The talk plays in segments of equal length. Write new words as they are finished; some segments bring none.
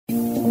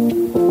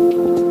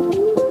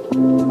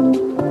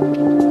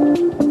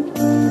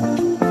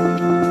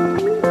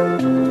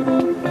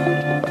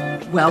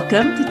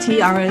Welcome to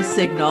TRO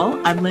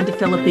Signal. I'm Linda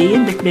Philippi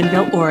in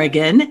McMinnville,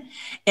 Oregon.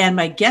 And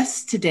my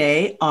guests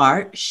today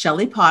are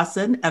Shelley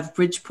Pawson of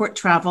Bridgeport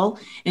Travel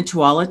in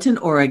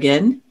Tualatin,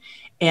 Oregon,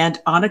 and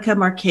Annika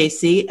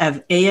Marchese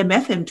of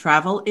AM/FM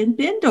Travel in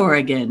Bend,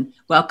 Oregon.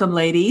 Welcome,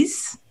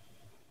 ladies.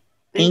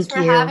 Thanks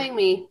for having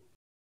me.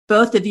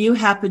 Both of you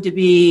happen to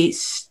be,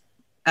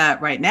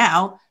 right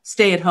now,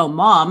 stay-at-home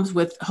moms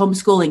with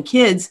homeschooling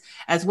kids,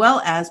 as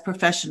well as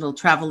professional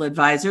travel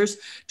advisors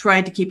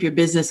trying to keep your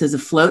businesses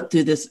afloat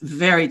through this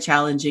very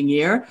challenging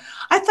year.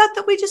 I thought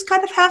that we just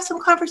kind of have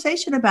some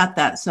conversation about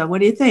that. So what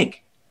do you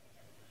think?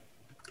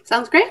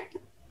 Sounds great.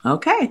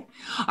 Okay.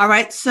 All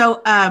right.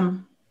 So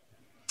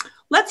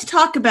let's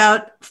talk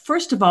about,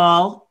 first of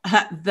all,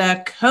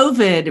 the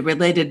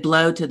COVID-related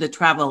blow to the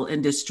travel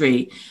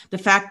industry. The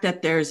fact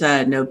that there's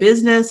no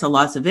business, a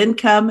loss of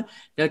income,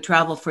 no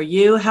travel for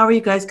you. How are you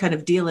guys kind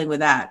of dealing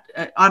with that?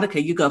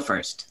 Annika, you go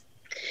first.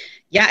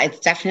 Yeah, it's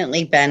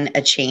definitely been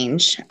a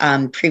change.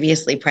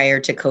 Previously,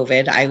 prior to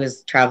COVID, I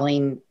was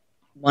traveling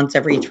once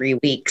every 3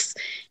 weeks.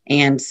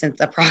 And since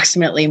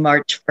approximately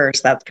March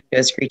 1st, that's come to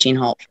a screeching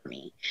halt for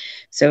me.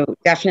 So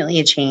definitely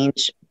a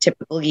change.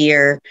 Typical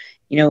year,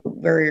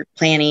 we're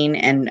planning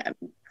and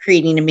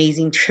creating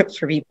amazing trips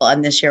for people.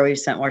 And this year we've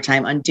spent more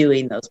time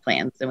undoing those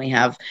plans than we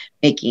have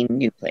making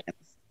new plans.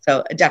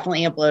 So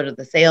definitely a blow to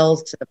the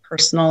sales, to the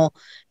personal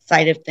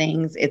side of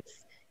things.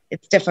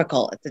 It's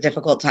difficult. It's a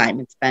difficult time.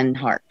 It's been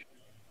hard.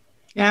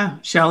 Yeah.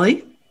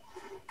 Shelley?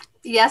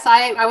 Yes,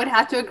 I would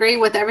have to agree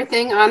with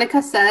everything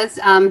Annika says.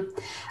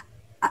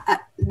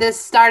 This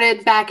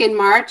started back in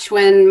March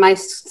when my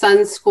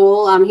son's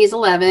school, he's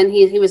 11,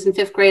 he was in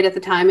 5th grade at the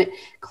time. It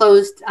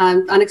closed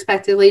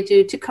unexpectedly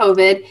due to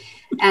COVID,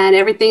 and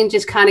everything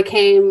just kind of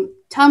came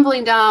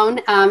tumbling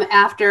down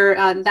after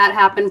that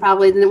happened,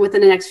 probably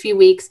within the next few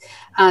weeks.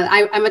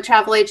 I'm a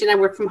travel agent. I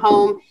work from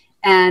home,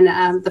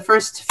 and the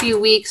first few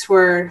weeks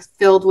were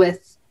filled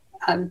with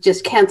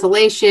just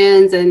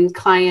cancellations and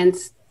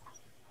clients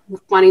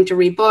wanting to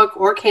rebook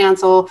or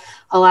cancel,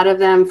 a lot of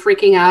them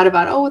freaking out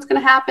about, what's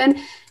going to happen.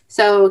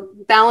 So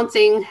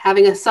balancing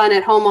having a son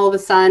at home all of a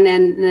sudden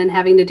and then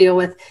having to deal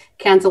with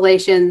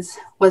cancellations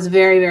was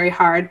very, very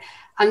hard.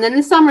 And then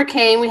the summer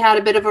came, we had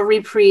a bit of a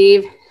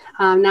reprieve.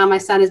 Now my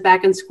son is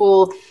back in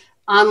school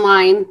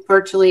online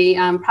virtually,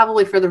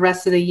 probably for the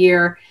rest of the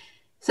year.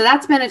 So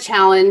that's been a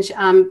challenge,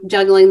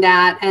 juggling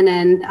that. And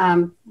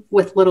then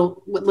with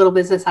little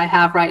business I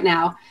have right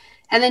now.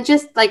 And then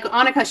just like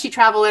Annika, she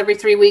traveled every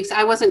 3 weeks.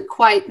 I wasn't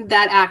quite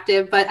that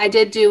active, but I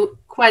did do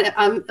quite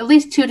at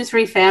least 2 to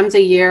 3 FAMs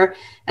a year.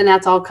 And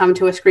that's all come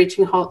to a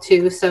screeching halt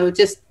too. So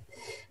just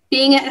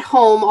being at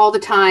home all the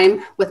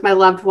time with my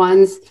loved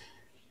ones,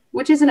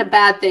 which isn't a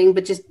bad thing,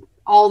 but just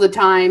all the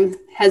time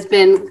has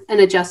been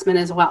an adjustment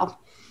as well.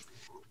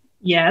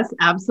 Yes,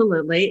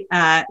 absolutely.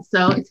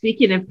 So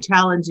speaking of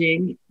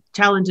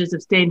challenges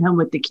of staying home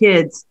with the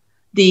kids,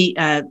 the,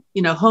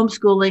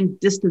 homeschooling,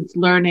 distance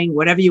learning,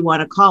 whatever you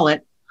want to call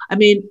it. I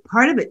mean,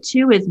 part of it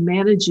too is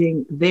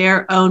managing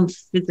their own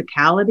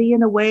physicality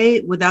in a way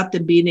without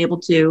them being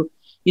able to,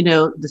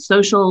 the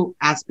social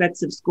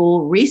aspects of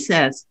school,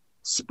 recess,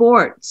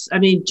 sports. I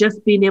mean,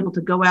 just being able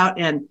to go out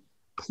and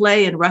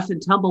play and rough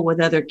and tumble with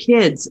other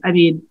kids. I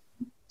mean,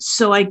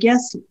 so I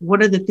guess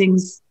one of the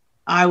things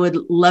I would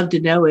love to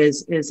know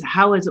is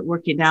how is it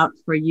working out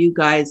for you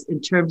guys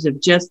in terms of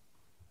just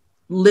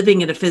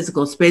living in a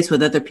physical space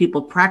with other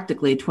people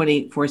practically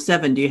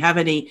 24/7? Do you have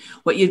any,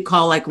 what you'd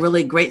call like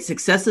really great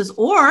successes,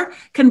 or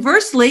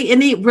conversely,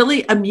 any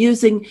really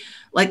amusing,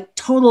 like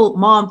total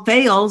mom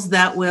fails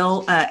that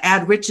will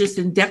add richness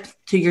and depth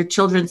to your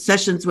children's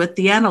sessions with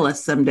the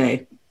analyst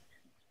someday?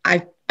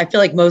 I feel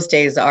like most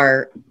days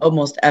are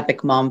almost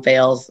epic mom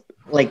fails,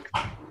 like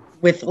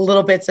with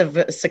little bits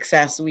of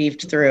success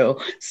weaved through.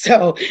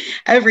 So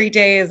every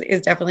day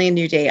is definitely a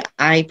new day.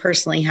 I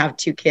personally have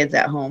 2 kids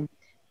at home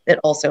that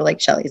also,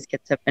 like Shelley's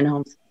kids, have been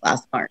home since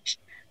last March.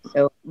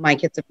 So my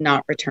kids have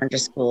not returned to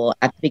school.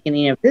 At the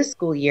beginning of this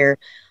school year,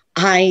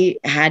 I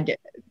had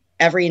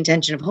every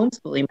intention of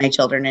homeschooling my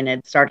children and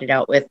had started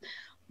out with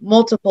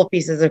multiple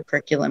pieces of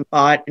curriculum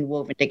bought and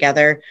woven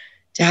together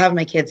to have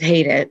my kids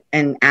hate it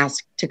and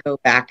ask to go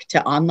back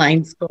to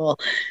online school.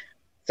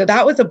 So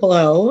that was a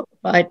blow,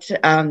 but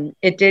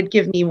it did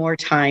give me more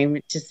time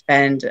to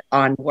spend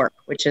on work,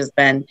 which has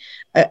been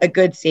a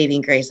good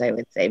saving grace, I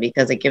would say,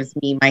 because it gives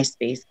me my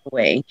space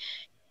away.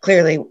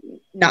 Clearly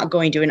not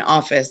going to an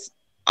office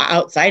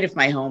outside of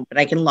my home, but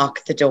I can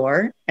lock the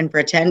door and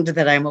pretend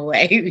that I'm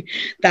away.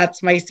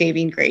 That's my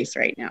saving grace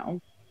right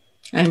now.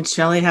 And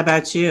Shelley, how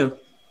about you?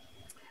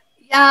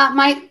 Yeah,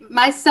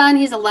 my son,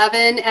 he's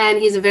 11 and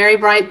he's a very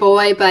bright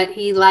boy, but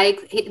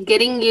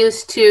getting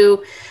used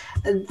to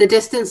the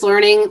distance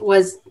learning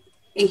was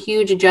a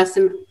huge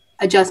adjustment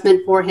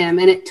for him.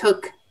 And it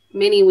took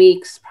many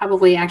weeks,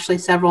 probably actually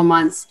several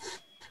months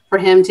for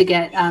him to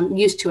get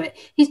used to it.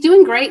 He's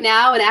doing great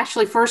now. And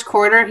actually first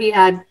quarter, he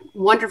had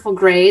wonderful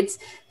grades.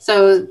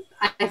 So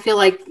I feel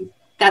like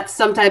that's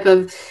some type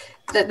of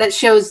that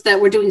shows that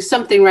we're doing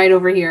something right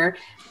over here.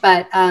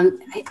 But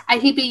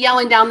he'd be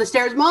yelling down the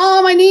stairs,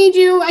 "Mom, I need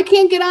you. I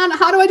can't get on.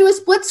 How do I do a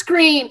split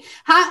screen?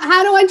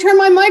 How do I turn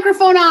my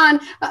microphone on?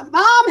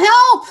 Mom,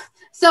 help!"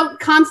 So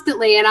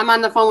constantly, and I'm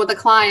on the phone with a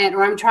client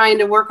or I'm trying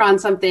to work on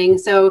something.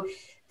 So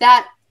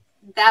that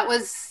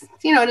was,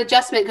 an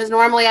adjustment, because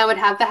normally I would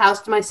have the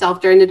house to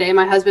myself during the day.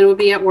 My husband would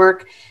be at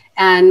work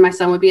and my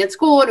son would be at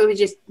school. And it would be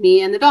just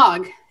me and the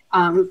dog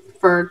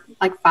for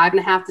like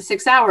 5.5 to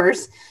 6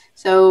 hours.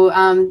 So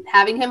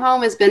having him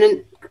home has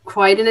been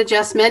quite an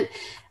adjustment.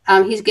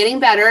 He's getting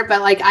better,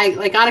 but like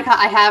Annika,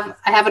 I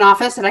have an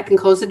office and I can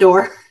close the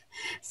door.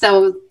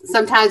 So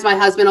sometimes my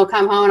husband will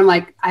come home and I'm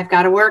like, I've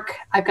got to work.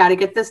 I've got to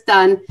get this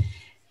done.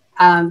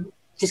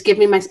 Just give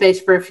me my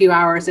space for a few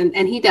hours.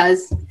 And he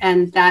does.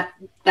 And that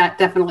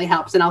definitely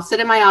helps. And I'll sit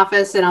in my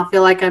office and I'll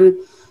feel like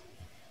I'm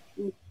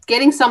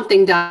getting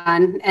something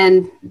done.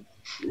 And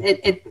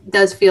it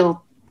does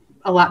feel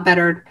a lot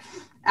better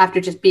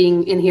after just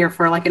being in here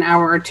for like an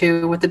hour or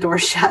two with the door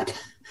shut.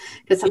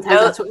 Because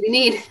sometimes that's what we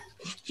need.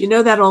 You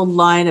know that old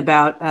line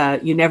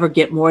about you never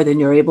get more than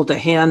you're able to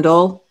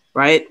handle,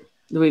 right?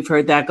 We've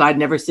heard that God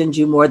never sends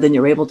you more than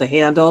you're able to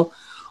handle.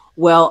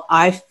 Well,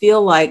 I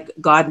feel like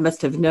God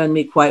must have known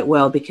me quite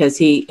well, because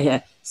he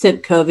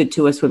sent COVID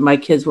to us when my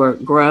kids were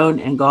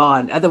grown and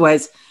gone.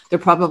 Otherwise, there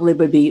probably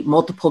would be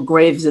multiple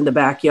graves in the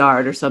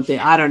backyard or something.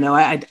 I don't know.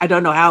 I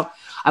don't know how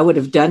I would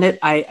have done it.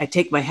 I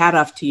take my hat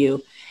off to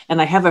you.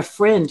 And I have a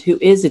friend who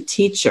is a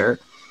teacher.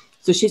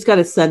 So she's got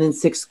a son in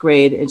 6th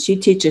grade and she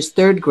teaches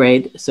 3rd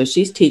grade. So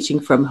she's teaching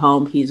from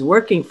home. He's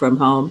working from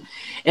home.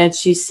 And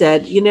she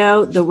said,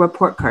 the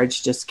report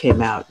cards just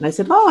came out. And I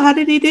said, "Oh, how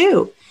did he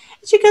do?"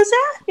 And she goes,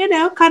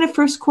 kind of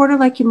first quarter,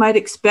 like you might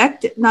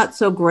expect, not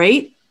so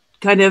great,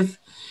 kind of,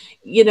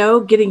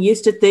 getting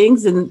used to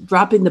things and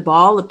dropping the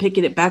ball and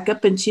picking it back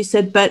up. And she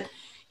said, but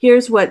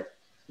here's what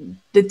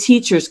the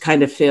teachers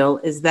kind of feel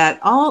is that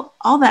all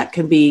that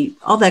can be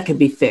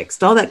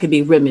fixed, all that can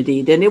be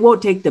remedied, and it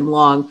won't take them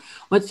long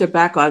once they're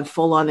back on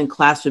full on in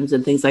classrooms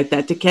and things like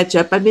that to catch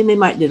up. I mean, they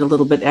might need a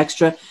little bit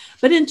extra,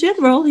 but in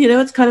general,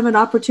 it's kind of an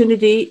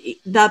opportunity,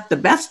 not the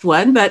best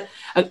one, but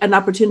an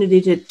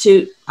opportunity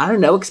to I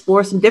don't know,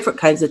 explore some different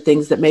kinds of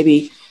things that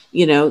maybe,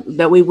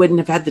 that we wouldn't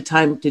have had the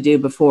time to do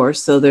before.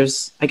 So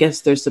there's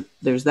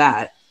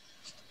that,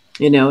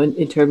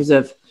 in terms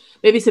of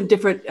maybe some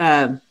different,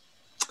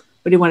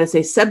 what do you want to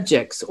say,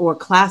 subjects or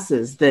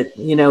classes that,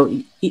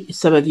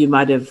 some of you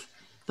might have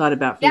thought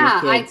about for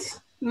your kids.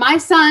 My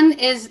son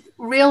is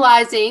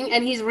realizing,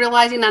 and he's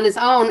realizing on his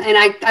own, and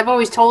I've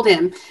always told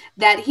him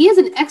that he is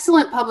an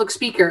excellent public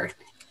speaker,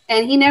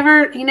 and he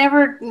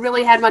never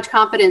really had much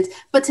confidence.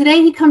 But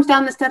today he comes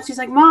down the steps. He's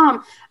like,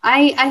 "Mom,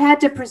 I had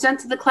to present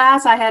to the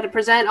class. I had to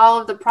present all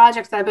of the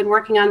projects that I've been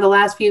working on the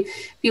last few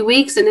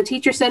weeks, and the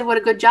teacher said what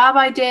a good job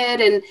I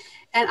did, and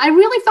I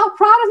really felt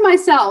proud of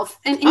myself."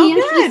 And he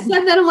actually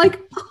said that. I'm like,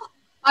 oh,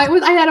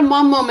 I had a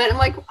mom moment. I'm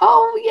like,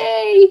 oh,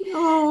 yay,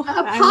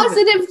 a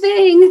positive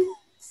thing.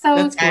 So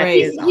that's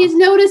great. He's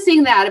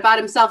noticing that about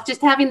himself,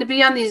 just having to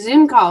be on these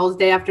Zoom calls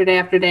day after day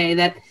after day,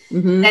 that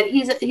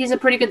he's a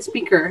pretty good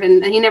speaker,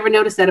 and he never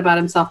noticed that about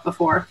himself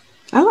before.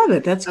 I love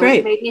it. That's great.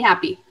 It made me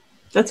happy.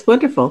 That's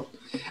wonderful.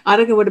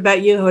 Annika, what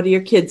about you? What are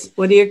your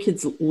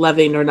kids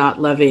loving or not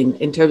loving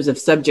in terms of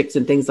subjects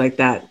and things like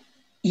that?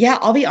 Yeah,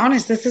 I'll be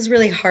honest. This is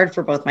really hard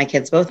for both my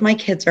kids. Both my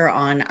kids are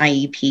on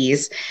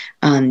IEPs.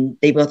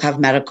 They both have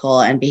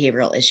medical and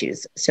behavioral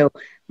issues. So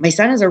my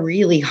son has a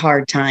really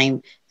hard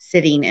time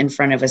sitting in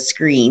front of a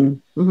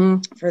screen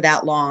for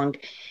that long,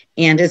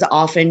 and is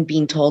often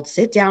being told,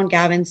 "Sit down,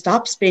 Gavin,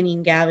 stop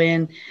spinning,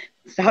 Gavin,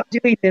 stop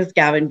doing this,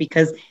 Gavin,"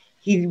 because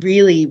he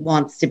really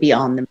wants to be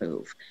on the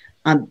move.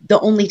 The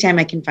only time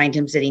I can find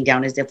him sitting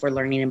down is if we're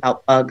learning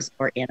about bugs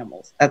or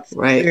animals. That's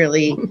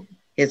really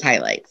his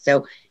highlight.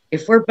 So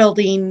if we're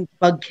building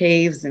bug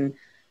caves and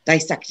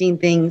dissecting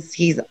things,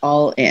 he's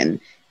all in.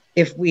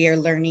 If we are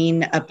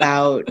learning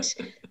about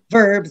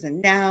verbs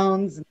and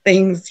nouns and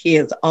things, he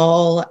is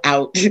all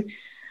out.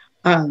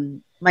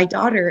 My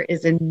daughter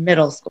is in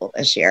middle school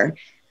this year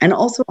and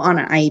also on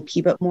an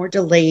IEP, but more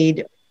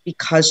delayed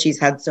because she's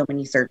had so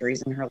many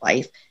surgeries in her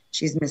life.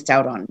 She's missed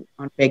out on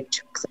big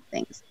chunks of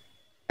things.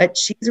 But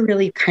she's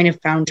really kind of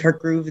found her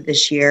groove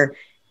this year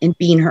in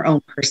being her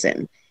own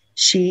person.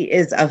 She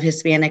is of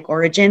Hispanic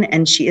origin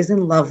and she is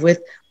in love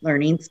with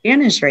learning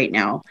Spanish right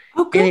now.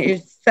 Oh, good. And it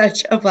is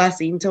such a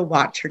blessing to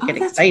watch her get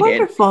excited.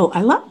 Wonderful.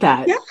 I love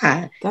that.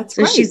 Yeah. That's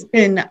so great. She's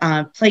been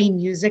playing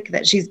music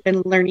that she's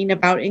been learning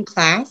about in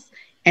class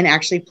and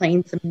actually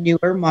playing some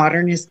newer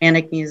modern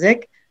Hispanic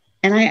music.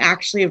 And I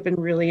actually have been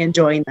really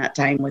enjoying that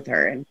time with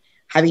her and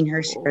having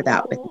her share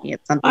that with me.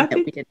 It's something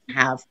that we didn't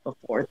have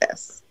before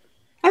this.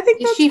 I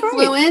think that's Is she great.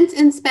 fluent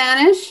in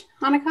Spanish,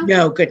 Annika?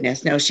 No,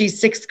 goodness, no. She's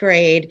 6th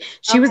grade.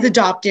 She was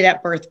adopted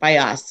at birth by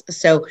us.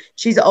 So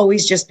she's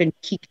always just been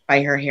piqued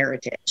by her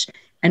heritage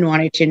and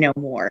wanted to know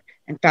more.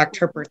 In fact,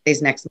 her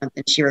birthday's next month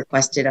and she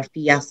requested a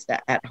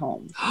fiesta at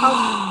home.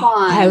 How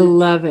fun. I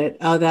love it.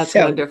 Oh, that's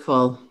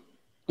wonderful.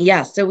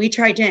 Yeah, so we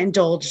try to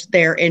indulge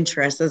their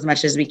interests as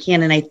much as we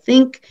can. And I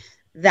think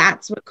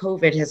that's what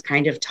COVID has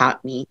kind of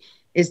taught me,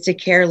 is to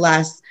care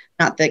less,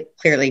 not that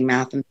clearly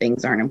math and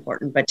things aren't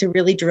important, but to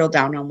really drill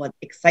down on what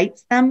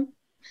excites them,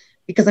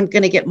 because I'm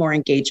going to get more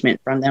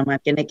engagement from them. I'm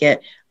going to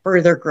get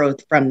further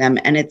growth from them,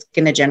 and it's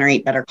going to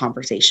generate better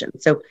conversation.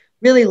 So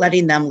really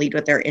letting them lead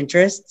with their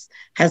interests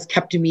has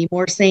kept me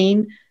more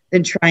sane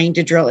than trying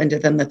to drill into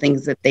them the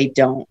things that they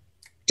don't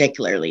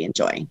particularly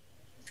enjoy.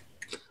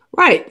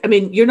 Right. I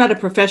mean, you're not a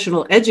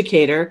professional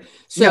educator.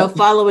 So No.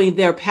 following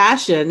their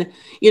passion,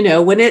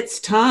 when it's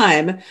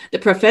time, the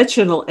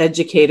professional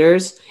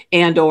educators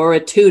and or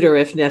a tutor,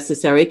 if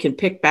necessary, can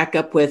pick back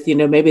up with,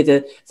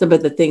 maybe some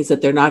of the things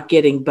that they're not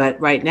getting. But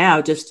right now,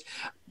 just,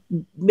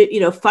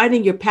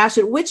 finding your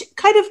passion, which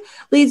kind of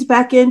leads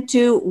back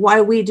into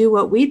why we do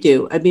what we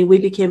do. I mean, we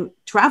became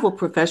travel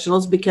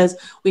professionals because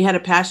we had a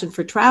passion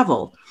for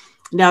travel.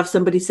 Now, if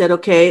somebody said,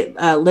 okay,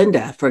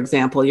 Linda, for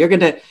example, you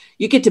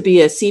get to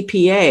be a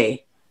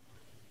CPA.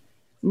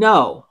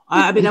 No,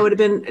 I mean, I would have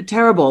been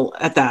terrible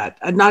at that.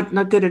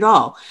 Not good at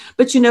all.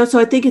 But, so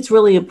I think it's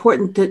really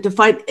important to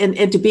find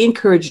and to be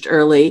encouraged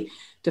early,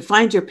 to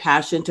find your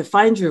passion, to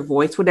find your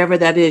voice, whatever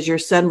that is, your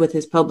son with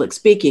his public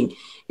speaking,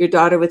 your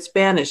daughter with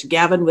Spanish,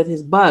 Gavin with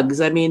his bugs.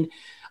 I mean,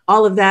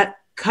 all of that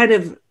kind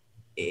of,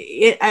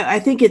 I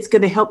think it's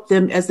going to help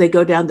them as they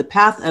go down the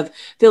path of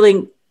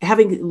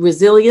having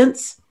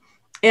resilience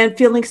and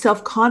feeling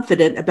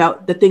self-confident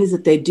about the things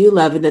that they do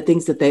love and the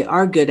things that they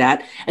are good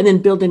at, and then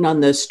building on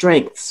those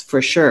strengths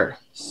for sure.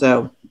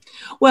 So,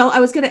 well,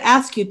 I was going to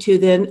ask you too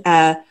then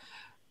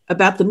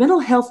about the mental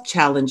health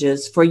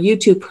challenges for you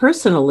two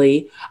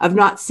personally of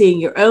not seeing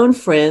your own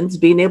friends,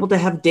 being able to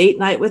have date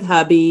night with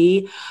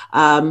hubby,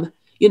 and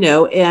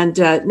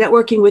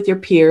networking with your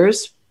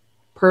peers,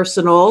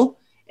 personal,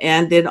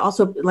 and then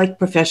also like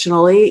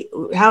professionally.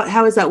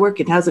 How is that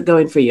working? How's it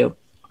going for you,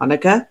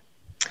 Annika?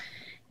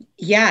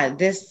 Yeah,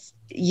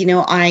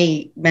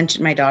 I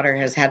mentioned my daughter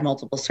has had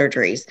multiple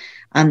surgeries.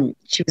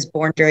 She was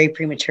born very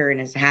premature and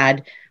has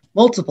had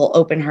multiple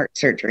open heart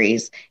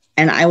surgeries.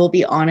 And I will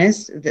be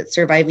honest that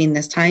surviving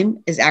this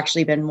time has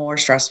actually been more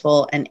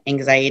stressful and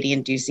anxiety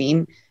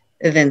inducing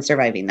than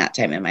surviving that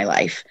time in my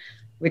life,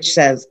 which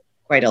says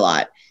quite a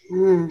lot.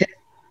 Mm.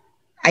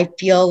 I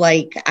feel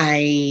like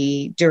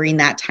I, during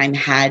that time,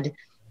 had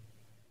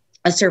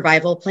a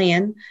survival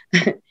plan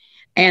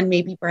and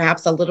maybe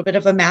perhaps a little bit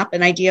of a map,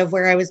 an idea of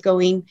where I was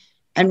going.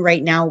 And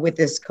right now with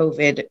this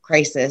COVID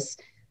crisis,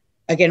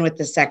 again, with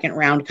the second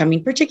round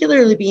coming,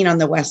 particularly being on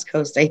the West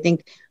Coast, I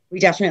think we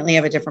definitely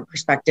have a different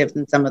perspective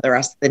than some of the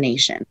rest of the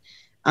nation.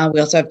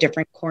 We also have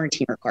different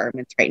quarantine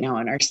requirements right now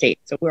in our state.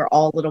 So we're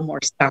all a little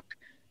more stuck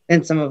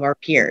than some of our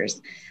peers.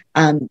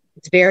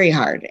 It's very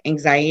hard.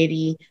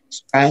 Anxiety,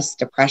 stress,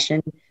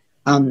 depression.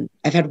 I've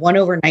had one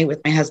overnight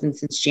with my husband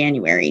since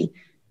January.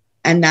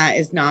 And that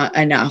is not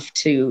enough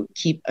to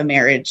keep a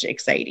marriage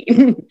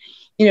exciting.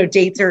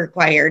 Dates are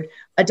required,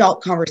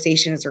 adult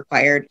conversation is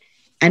required.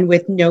 And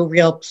with no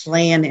real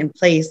plan in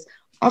place,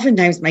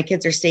 oftentimes my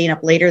kids are staying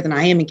up later than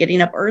I am and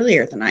getting up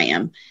earlier than I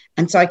am.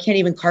 And so I can't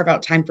even carve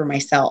out time for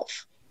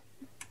myself.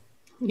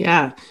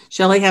 Yeah.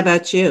 Shelley, how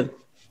about you?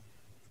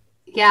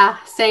 Yeah,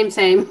 same.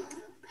 He's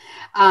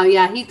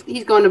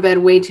going to bed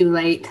way too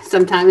late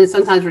sometimes. And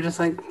sometimes we're just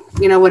like,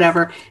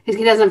 whatever.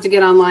 He doesn't have to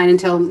get online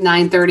until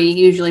 9:30,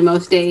 usually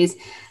most days.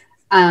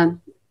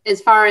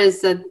 As far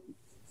as the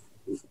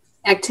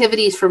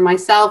activities for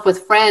myself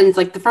with friends,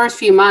 like the first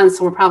few months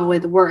were probably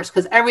the worst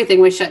because everything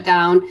was shut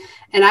down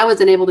and I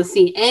wasn't able to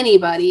see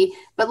anybody.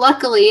 But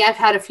luckily, I've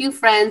had a few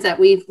friends that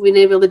we've been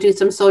able to do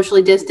some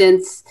socially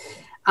distanced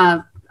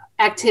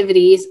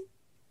activities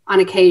on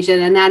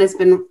occasion, and that has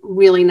been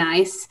really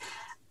nice.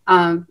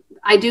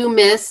 I do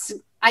miss,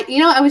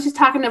 I was just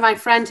talking to my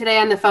friend today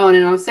on the phone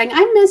and I was saying,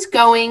 I miss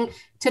going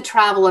to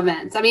travel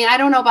events. I mean, I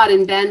don't know about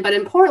in Bend, but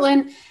in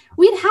Portland,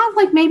 we'd have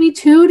like maybe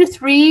 2 to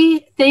 3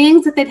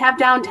 things that they'd have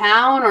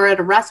downtown or at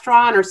a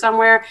restaurant or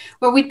somewhere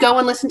where we'd go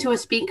and listen to a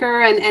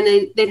speaker and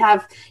they'd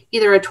have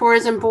either a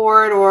tourism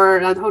board or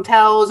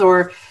hotels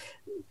or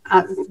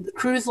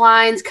cruise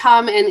lines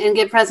come and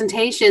give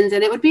presentations,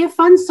 and it would be a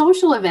fun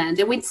social event,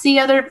 and we'd see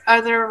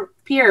other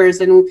peers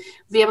and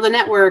be able to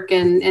network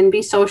and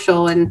be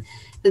social. And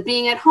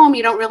being at home,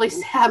 you don't really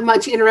have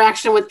much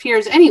interaction with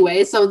peers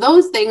anyway, so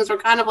those things were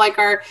kind of like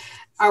our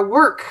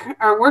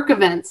work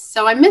events.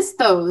 So I miss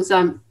those.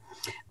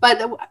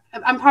 But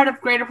I'm part of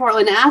Greater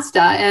Portland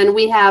ASTA, and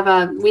we have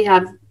a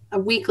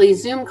weekly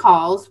Zoom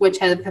calls, which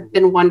have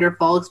been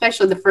wonderful,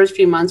 especially the first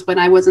few months when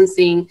I wasn't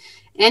seeing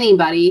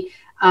anybody.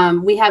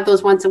 We have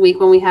those once a week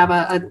when we have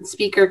a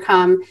speaker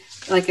come,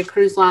 like a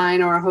cruise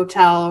line or a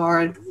hotel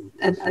or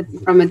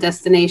from a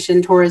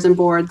destination tourism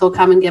board. They'll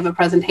come and give a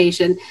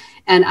presentation,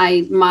 and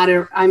I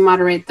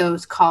moderate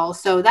those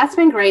calls. So that's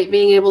been great,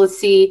 being able to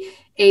see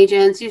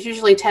agents. There's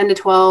usually 10 to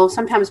 12,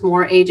 sometimes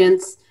more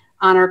agents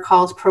on our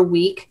calls per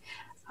week.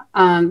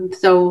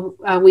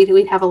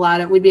 We'd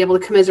have we'd be able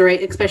to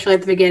commiserate, especially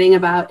at the beginning,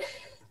 about,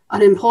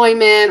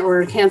 unemployment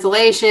or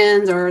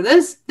cancellations or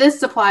this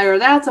supplier,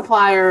 that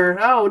supplier.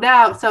 Oh,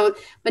 now. So,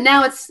 but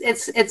now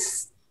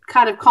it's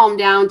kind of calmed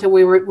down to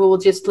we'll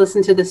just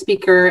listen to the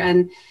speaker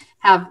and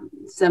have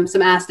some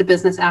ASTA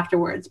business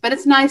afterwards. But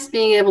it's nice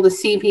being able to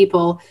see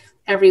people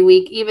every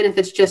week, even if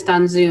it's just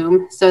on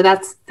Zoom. So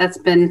that's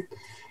been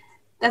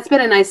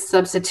a nice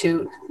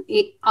substitute.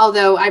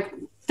 Although I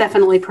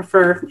definitely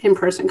prefer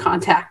in-person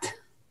contact.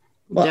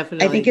 Well,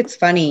 definitely. I think it's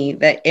funny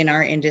that in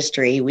our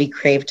industry, we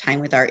crave time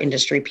with our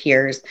industry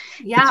peers.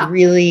 Yeah. It's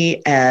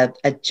really a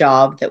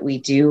job that we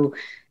do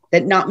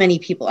that not many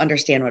people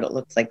understand what it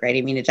looks like, right?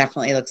 I mean, it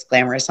definitely looks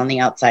glamorous on the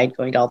outside,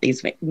 going to all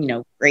these,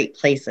 great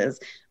places,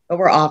 but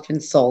we're often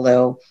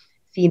solo,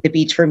 seeing the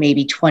beach for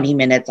maybe 20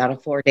 minutes out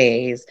of 4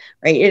 days,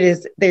 right?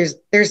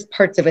 There's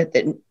parts of it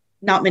that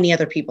not many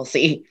other people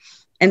see.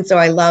 And so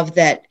I love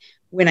that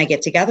when I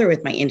get together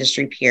with my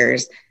industry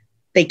peers,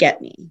 they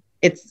get me.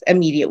 It's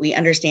immediate. We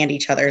understand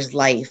each other's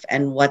life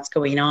and what's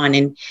going on.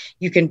 And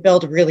you can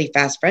build really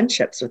fast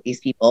friendships with these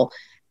people,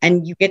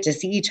 and you get to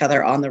see each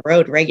other on the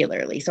road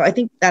regularly. So I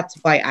think that's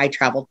why I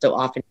traveled so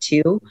often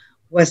too,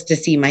 was to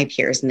see my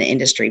peers in the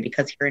industry,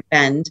 because here in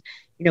Bend,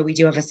 we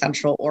do have a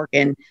Central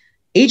Oregon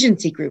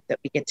agency group that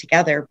we get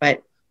together,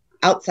 but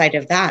outside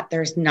of that,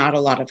 there's not a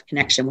lot of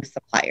connection with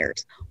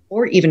suppliers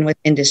or even with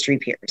industry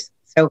peers.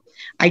 So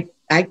I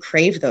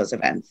crave those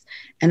events,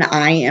 and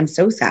I am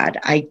so sad.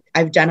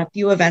 I've done a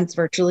few events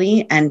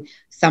virtually, and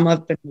some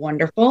have been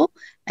wonderful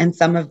and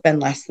some have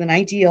been less than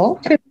ideal.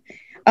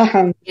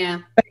 Yeah.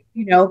 But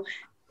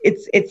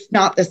it's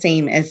not the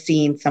same as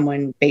seeing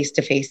someone face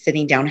to face,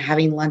 sitting down,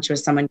 having lunch with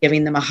someone,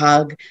 giving them a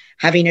hug,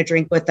 having a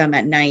drink with them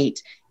at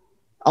night.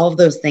 All of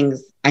those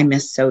things I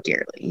miss so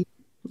dearly.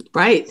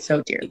 Right.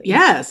 So dearly.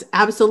 Yes,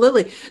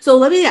 absolutely. So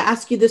let me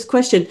ask you this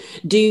question.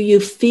 Do you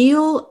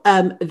feel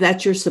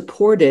that you're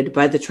supported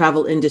by the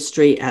travel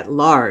industry at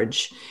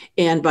large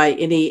and by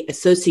any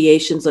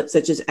associations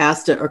such as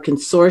ASTA or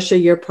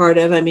consortia you're part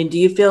of? I mean, do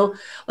you feel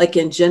like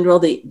in general,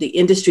 the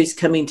industry's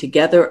coming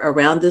together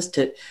around this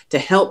to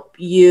help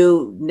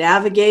you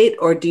navigate,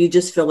 or do you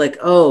just feel like,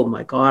 oh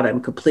my God,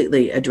 I'm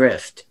completely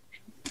adrift?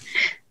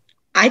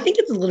 I think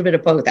it's a little bit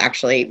of both,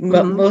 actually.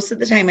 Mm-hmm. Most of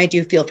the time, I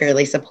do feel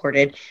fairly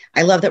supported.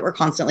 I love that we're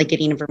constantly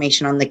getting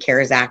information on the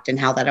CARES Act and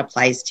how that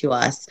applies to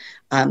us.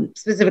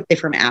 Specifically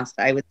from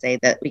ASTA, I would say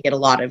that we get a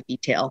lot of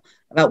detail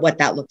about what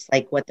that looks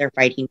like, what they're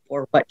fighting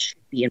for, what should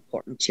be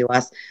important to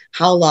us,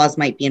 how laws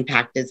might be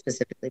impacted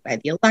specifically by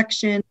the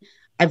election.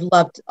 I've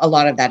loved a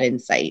lot of that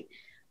insight.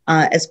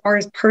 As far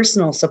as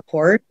personal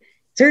support,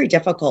 it's very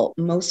difficult.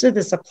 Most of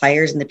the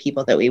suppliers and the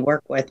people that we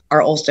work with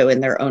are also in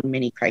their own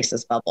mini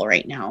crisis bubble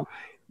right now,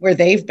 where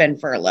they've been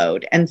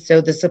furloughed. And so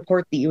the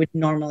support that you would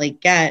normally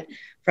get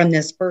from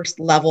this first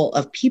level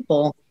of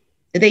people,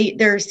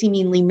 they're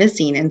seemingly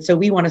missing. And so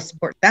we want to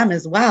support them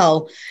as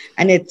well.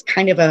 And it's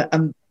kind of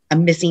a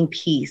missing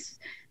piece.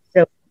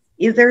 So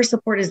is there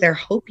support? Is there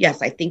hope?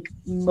 Yes, I think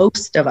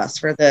most of us,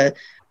 for the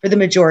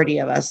majority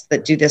of us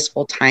that do this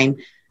full time,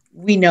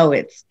 we know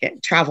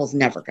travel's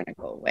never going to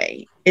go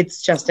away.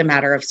 It's just a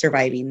matter of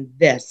surviving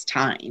this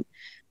time.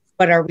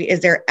 But is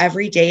there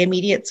everyday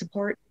immediate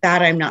support?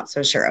 That I'm not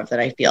so sure of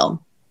that I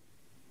feel.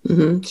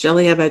 Mm-hmm.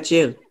 Shelley, how about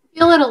you? I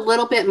feel it a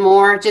little bit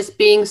more just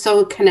being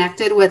so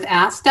connected with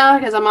ASTA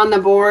because I'm on the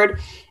board,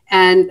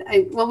 and I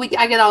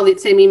get all the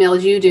same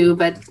emails you do,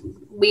 but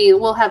we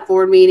will have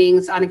board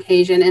meetings on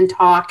occasion and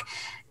talk.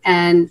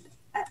 And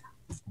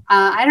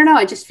I don't know,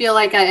 I just feel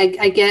like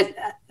I get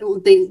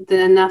the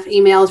enough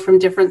emails from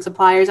different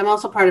suppliers. I'm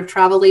also part of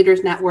Travel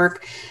Leaders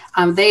Network.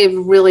 They've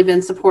really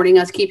been supporting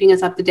us, keeping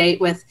us up to date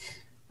with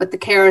the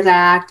CARES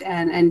Act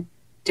and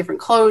different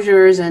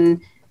closures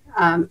and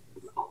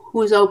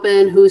who's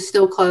open, who's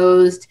still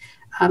closed,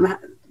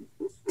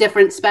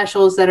 different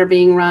specials that are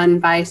being run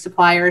by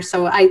suppliers.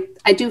 So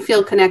I do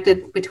feel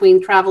connected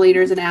between Travel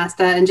Leaders and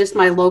ASTA and just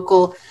my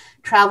local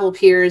travel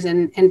peers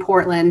in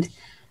Portland.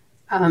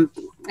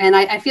 And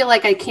I feel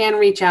like I can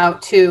reach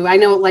out too. I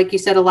know, like you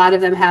said, a lot of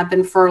them have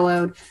been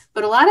furloughed,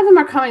 but a lot of them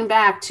are coming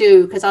back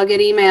too, because I'll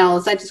get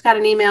emails. I just got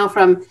an email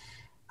from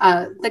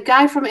the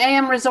guy from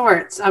AM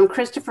Resorts,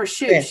 Christopher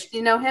Schuch. Yes. Do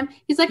you know him?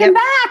 He's like, yep. I'm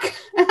back.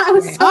 I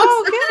was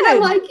so excited. I'm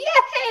like,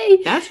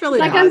 yay. That's really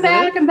like,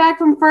 positive. I'm back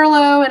from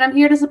furlough, and I'm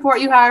here to support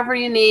you however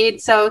you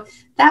need. So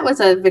that was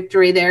a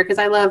victory there, because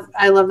I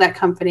love that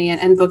company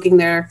and booking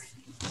their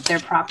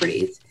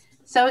properties.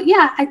 So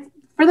yeah,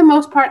 for the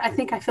most part, I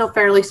think I feel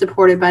fairly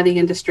supported by the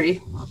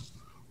industry.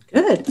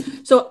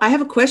 Good. So I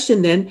have a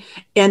question then,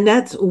 and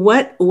that's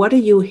what are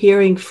you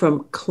hearing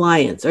from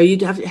clients? Are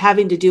you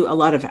having to do a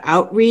lot of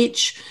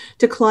outreach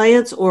to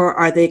clients, or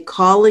are they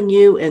calling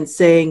you and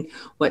saying,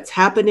 what's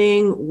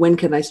happening? When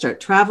can I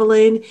start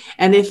traveling?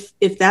 And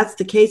if that's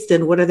the case,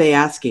 then what are they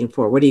asking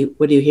for? What are you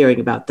hearing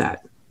about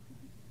that?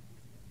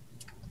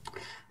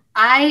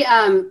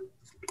 I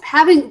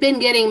haven't been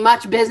getting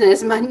much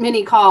business,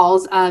 many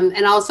calls,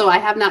 and also I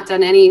have not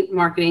done any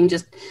marketing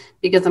just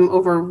because I'm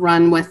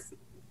overrun with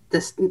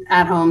this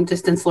at-home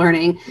distance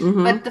learning.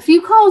 Mm-hmm. But the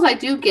few calls I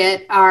do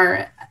get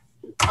are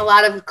a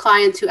lot of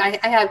clients who I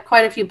have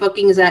quite a few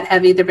bookings that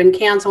have either been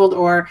canceled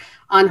or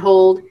on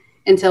hold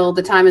until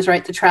the time is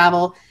right to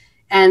travel.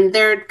 And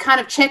they're kind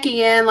of checking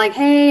in like,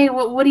 hey,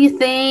 what do you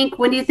think?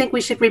 When do you think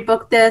we should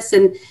rebook this?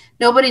 And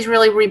nobody's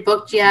really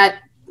rebooked yet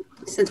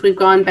since we've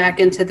gone back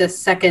into the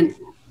second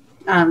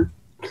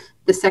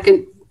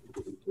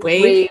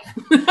wave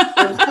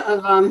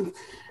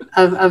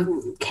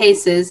of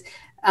cases.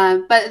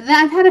 But then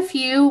I've had a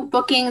few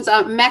bookings.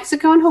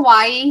 Mexico and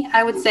Hawaii,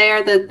 I would say,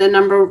 are the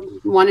number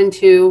 1 and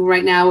 2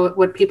 right now,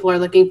 what people are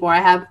looking for. I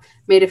have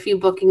made a few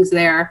bookings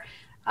there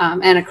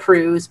and a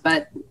cruise,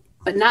 but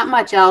not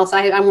much else.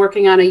 I'm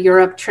working on a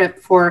Europe trip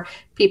for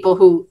people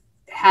who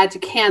had to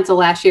cancel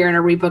last year and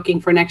are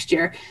rebooking for next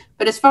year.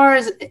 But as far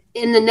as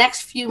in the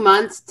next few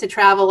months to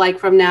travel, like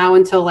from now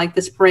until like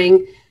the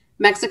spring,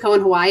 Mexico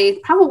and Hawaii,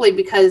 probably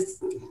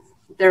because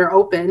they're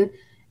open,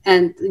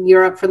 and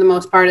Europe for the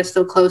most part is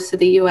still close to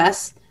the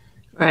US.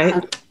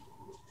 Right.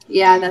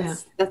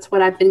 That's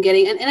what I've been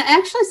getting. And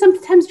actually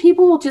sometimes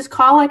people will just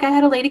call, like I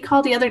had a lady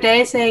call the other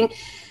day saying,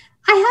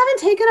 I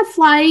haven't taken a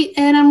flight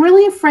and I'm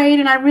really afraid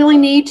and I really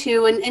need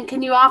to. And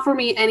can you offer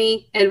me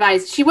any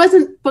advice? She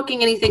wasn't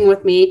booking anything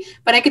with me,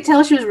 but I could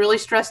tell she was really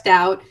stressed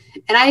out.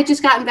 And I had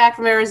just gotten back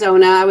from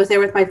Arizona. I was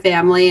there with my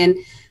family. And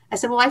I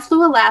said, well, I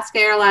flew Alaska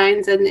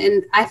Airlines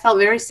and I felt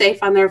very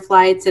safe on their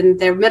flights, and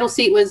their middle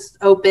seat was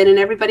open and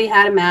everybody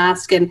had a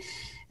mask, and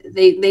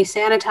they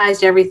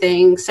sanitized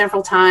everything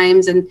several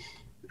times. And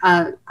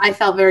I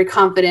felt very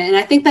confident. And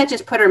I think that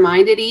just put her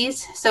mind at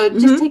ease. So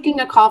just taking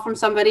a call from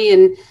somebody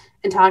and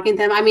talking to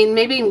them. I mean,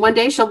 maybe one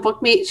day she'll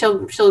book me.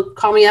 She'll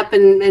call me up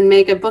and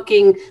make a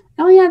booking.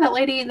 Oh yeah, that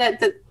lady, that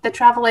the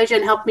travel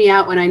agent helped me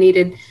out when I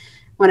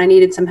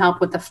needed some help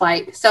with the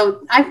flight.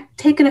 So I've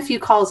taken a few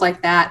calls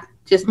like that,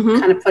 just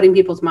kind of putting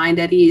people's mind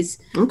at ease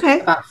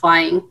about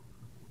flying.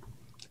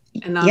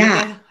 And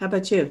how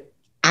about you?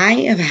 I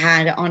have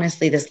had,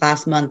 honestly, this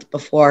last month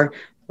before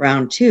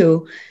round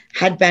 2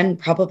 had been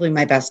probably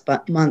my best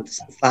month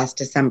since last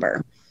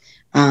December.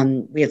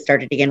 We had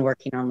started again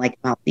working on like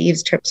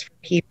Maldives trips for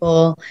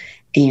people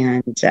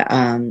and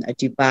a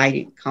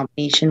Dubai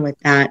combination with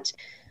that.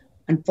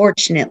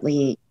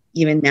 Unfortunately,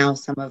 even now,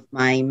 some of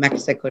my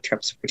Mexico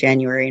trips for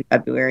January and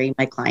February,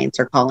 my clients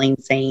are calling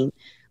saying,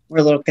 we're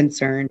a little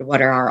concerned.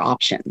 What are our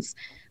options?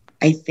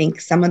 I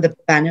think some of the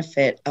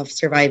benefit of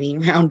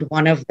surviving round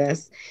 1 of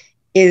this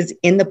is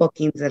in the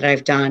bookings that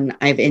I've done,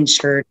 I've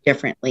insured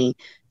differently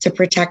to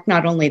protect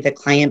not only the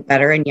client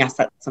better, and yes,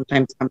 that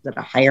sometimes comes at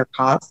a higher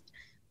cost,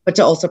 but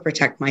to also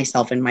protect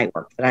myself and my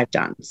work that I've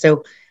done.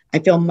 So I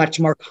feel much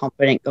more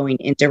confident going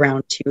into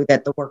round 2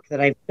 that the work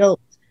that I've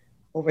built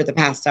over the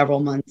past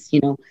several months,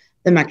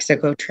 the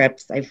Mexico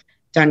trips, I've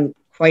done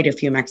quite a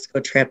few Mexico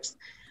trips,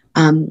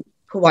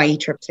 Hawaii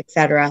trips,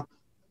 etc.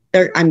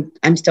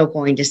 I'm still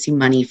going to see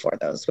money for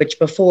those, which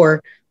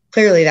before,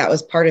 clearly that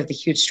was part of the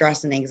huge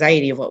stress and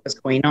anxiety of what was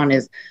going on,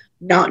 is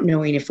not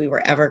knowing if we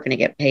were ever going to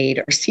get paid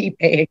or see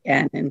pay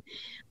again. And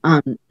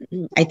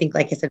I think,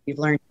 like I said, we've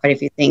learned quite a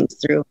few things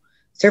through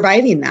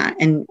surviving that,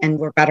 and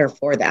we're better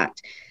for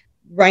that.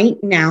 Right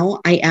now,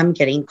 I am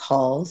getting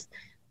calls.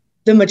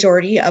 The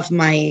majority of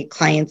my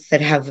clients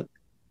that have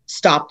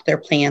stopped their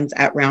plans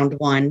at round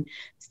 1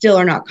 still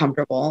are not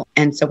comfortable,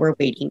 and so we're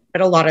waiting.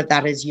 But a lot of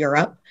that is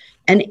Europe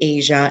and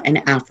Asia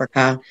and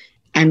Africa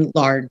and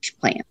large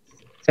plans.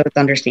 So it's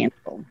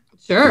understandable.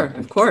 Sure,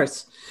 of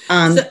course.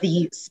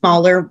 The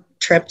smaller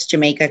trips,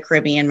 Jamaica,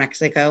 Caribbean,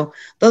 Mexico,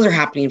 those are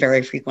happening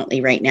very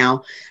frequently right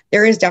now.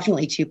 There is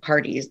definitely 2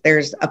 parties.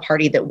 There's a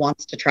party that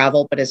wants to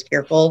travel but is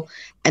fearful.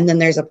 And then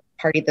there's a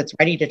party that's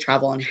ready to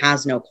travel and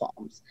has no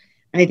qualms.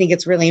 And I think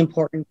it's really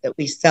important that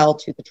we sell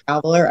to the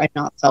traveler and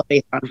not sell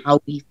based on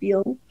how we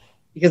feel,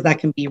 because that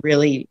can be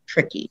really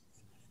tricky,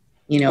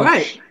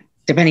 right,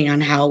 depending on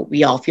how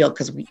we all feel,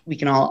 because we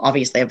can all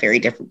obviously have very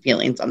different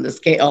feelings on the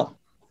scale.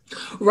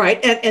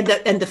 Right.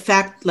 And the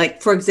fact, like,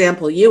 for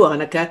example, you,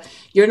 Annika,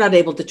 you're not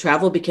able to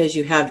travel because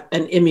you have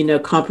an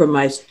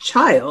immunocompromised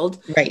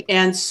child. Right.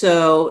 And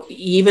so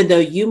even though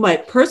you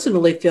might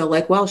personally feel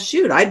like, well,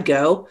 shoot, I'd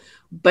go,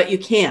 but you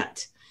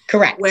can't.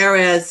 Correct.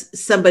 Whereas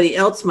somebody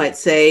else might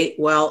say,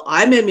 well,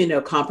 I'm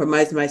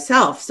immunocompromised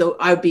myself, so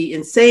I'd be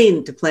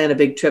insane to plan a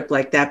big trip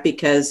like that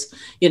because,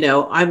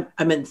 I'm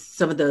in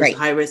some of those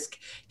high risk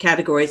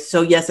categories.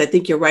 So yes, I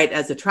think you're right.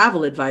 As a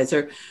travel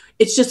advisor,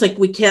 it's just like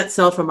we can't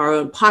sell from our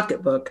own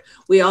pocketbook.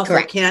 We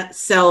also can't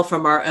sell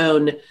from our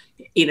own,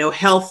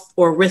 health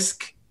or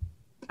risk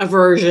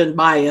aversion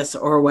bias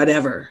or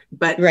whatever.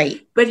 But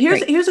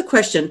here's a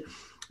question.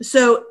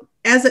 So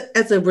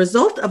as a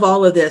result of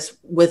all of this,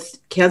 with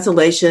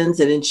cancellations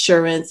and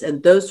insurance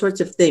and those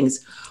sorts of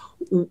things,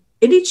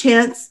 any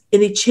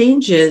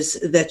changes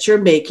that you're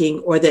making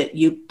or that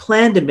you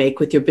plan to make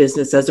with your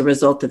business as a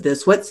result of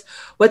this? What's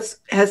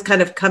has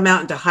kind of come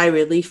out into high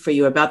relief for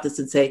you about this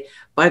and say,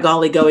 by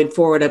golly, going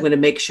forward, I'm going to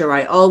make sure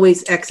I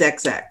always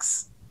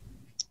XXX?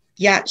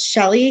 Yeah,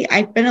 Shelley,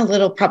 I've been a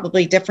little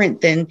probably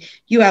different than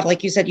you have.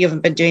 Like you said, you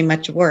haven't been doing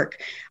much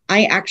work.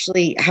 I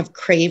actually have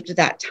craved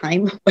that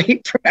time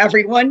away from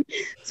everyone.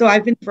 So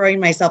I've been throwing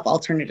myself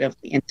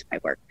alternatively into my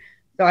work.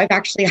 So I've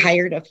actually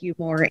hired a few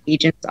more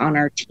agents on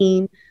our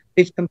team.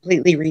 We've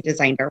completely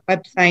redesigned our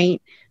website.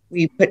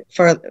 We put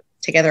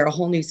together a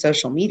whole new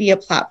social media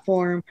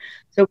platform.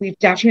 So we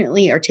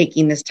definitely are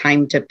taking this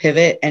time to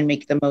pivot and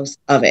make the most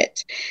of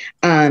it.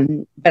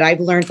 But I've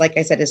learned, like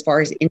I said, as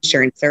far as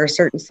insurance, there are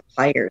certain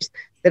suppliers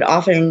that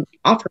often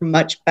offer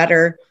much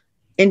better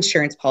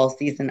insurance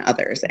policies than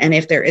others. And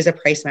if there is a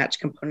price match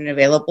component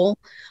available,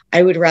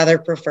 I would rather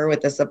prefer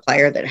with a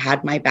supplier that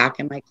had my back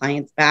and my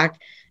client's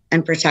back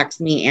and protects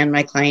me and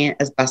my client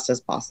as best as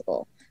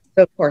possible.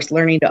 So of course,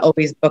 learning to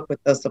always book with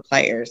those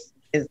suppliers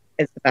is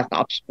the best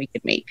option we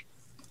could make.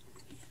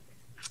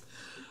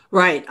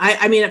 Right.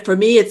 I mean, for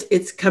me,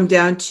 it's come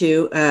down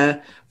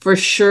to for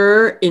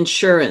sure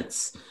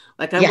insurance.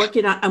 Like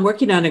I'm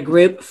working on a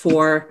group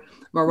for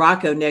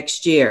Morocco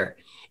next year.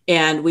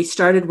 And we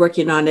started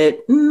working on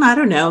it, I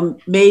don't know,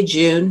 May,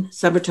 June,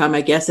 summertime,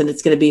 I guess, and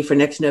it's going to be for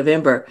next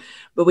November.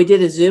 But we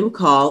did a Zoom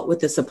call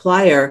with the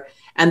supplier.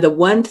 And the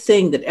one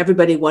thing that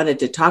everybody wanted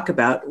to talk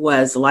about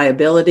was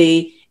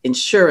liability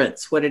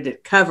insurance. What did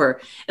it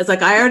cover? It's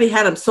like I already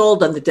had them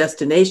sold on the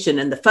destination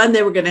and the fun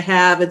they were going to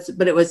have.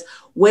 But it was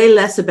way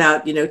less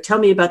about, tell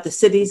me about the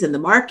cities and the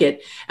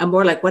market, and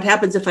more like, what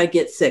happens if I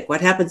get sick?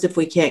 What happens if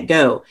we can't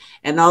go?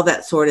 And all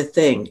that sort of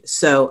thing.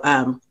 So,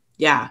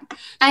 yeah,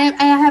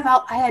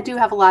 I do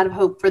have a lot of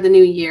hope for the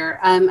new year.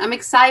 I'm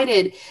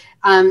excited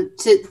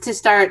to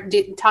start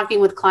talking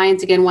with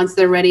clients again once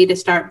they're ready to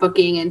start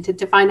booking and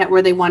to find out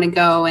where they want to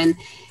go. And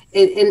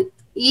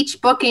each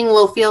booking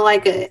will feel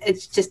like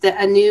it's just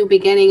a new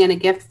beginning and a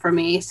gift for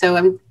me. So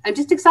I'm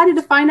just excited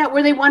to find out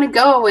where they want to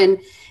go. And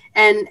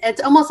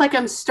it's almost like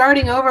I'm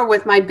starting over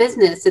with my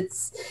business.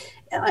 It's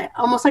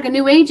almost like a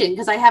new agent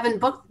because I haven't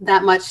booked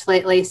that much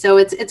lately. So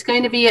it's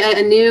going to be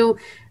a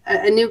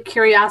new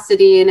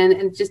curiosity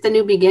and just a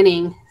new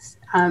beginning.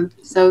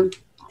 So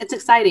it's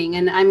exciting,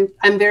 and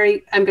I'm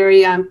very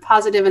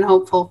positive and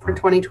hopeful for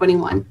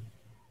 2021.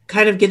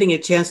 Kind of getting a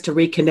chance to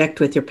reconnect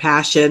with your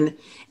passion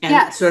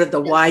and sort of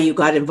the why you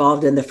got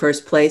involved in the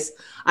first place.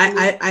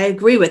 I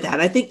agree with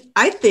that. I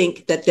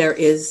think that there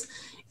is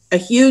a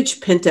huge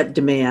pent up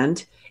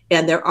demand.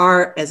 And there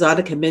are, as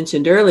Annika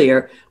mentioned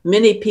earlier,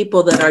 many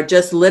people that are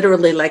just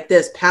literally like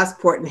this,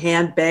 passport in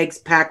hand, bags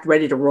packed,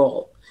 ready to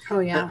roll. Oh,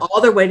 yeah. And all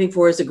they're waiting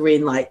for is a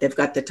green light. They've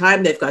got the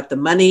time, they've got the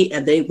money,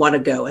 and they want to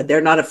go. And they're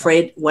not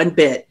afraid one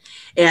bit.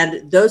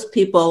 And those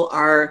people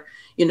are,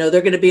 they're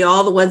going to be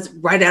all the ones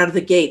right out of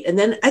the gate. And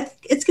then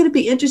it's going to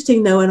be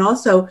interesting, though, and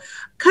also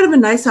kind of a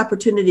nice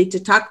opportunity to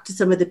talk to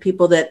some of the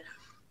people that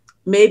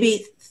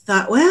maybe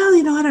thought, well,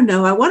 I don't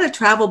know, I want to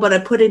travel, but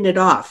I'm putting it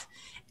off.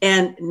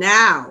 And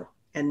now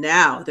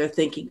they're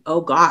thinking,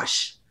 oh,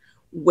 gosh,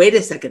 wait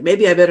a second,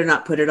 maybe I better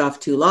not put it off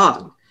too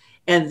long.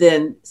 And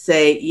then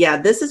say, yeah,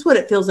 this is what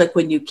it feels like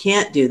when you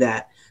can't do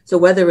that. So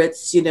whether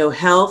it's,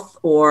 health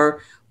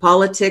or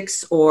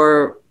politics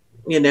or,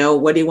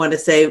 what do you want to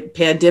say,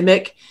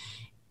 pandemic,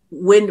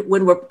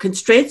 when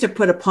constraints are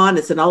put upon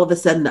us and all of a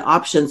sudden the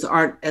options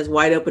aren't as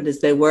wide open as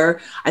they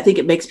were, I think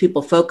it makes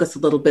people focus a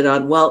little bit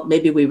on, well,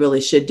 maybe we really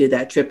should do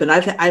that trip. And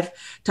I've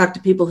talked to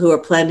people who are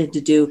planning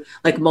to do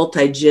like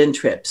multi-gen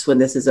trips when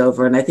this is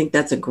over. And I think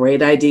that's a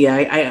great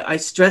idea. I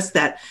stress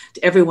that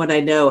to everyone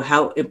I know,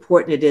 how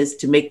important it is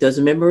to make those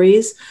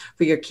memories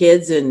for your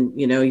kids and,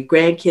 your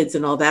grandkids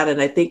and all that. And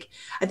I think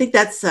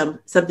that's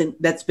something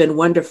that's been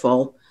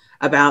wonderful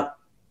about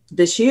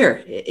this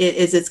year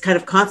is it's kind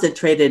of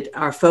concentrated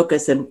our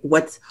focus and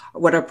what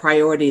our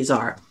priorities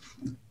are.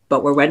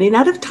 But we're running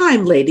out of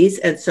time, ladies.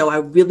 And so I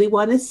really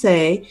want to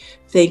say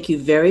thank you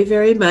very,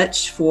 very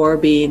much for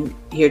being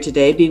here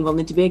today, being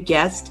willing to be a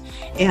guest.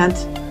 And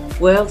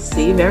we'll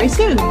see you very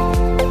soon.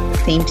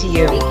 Same to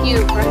you. Thank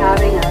you for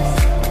having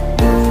us.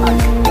 It was fun.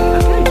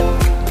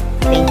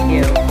 Okay. Thank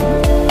you.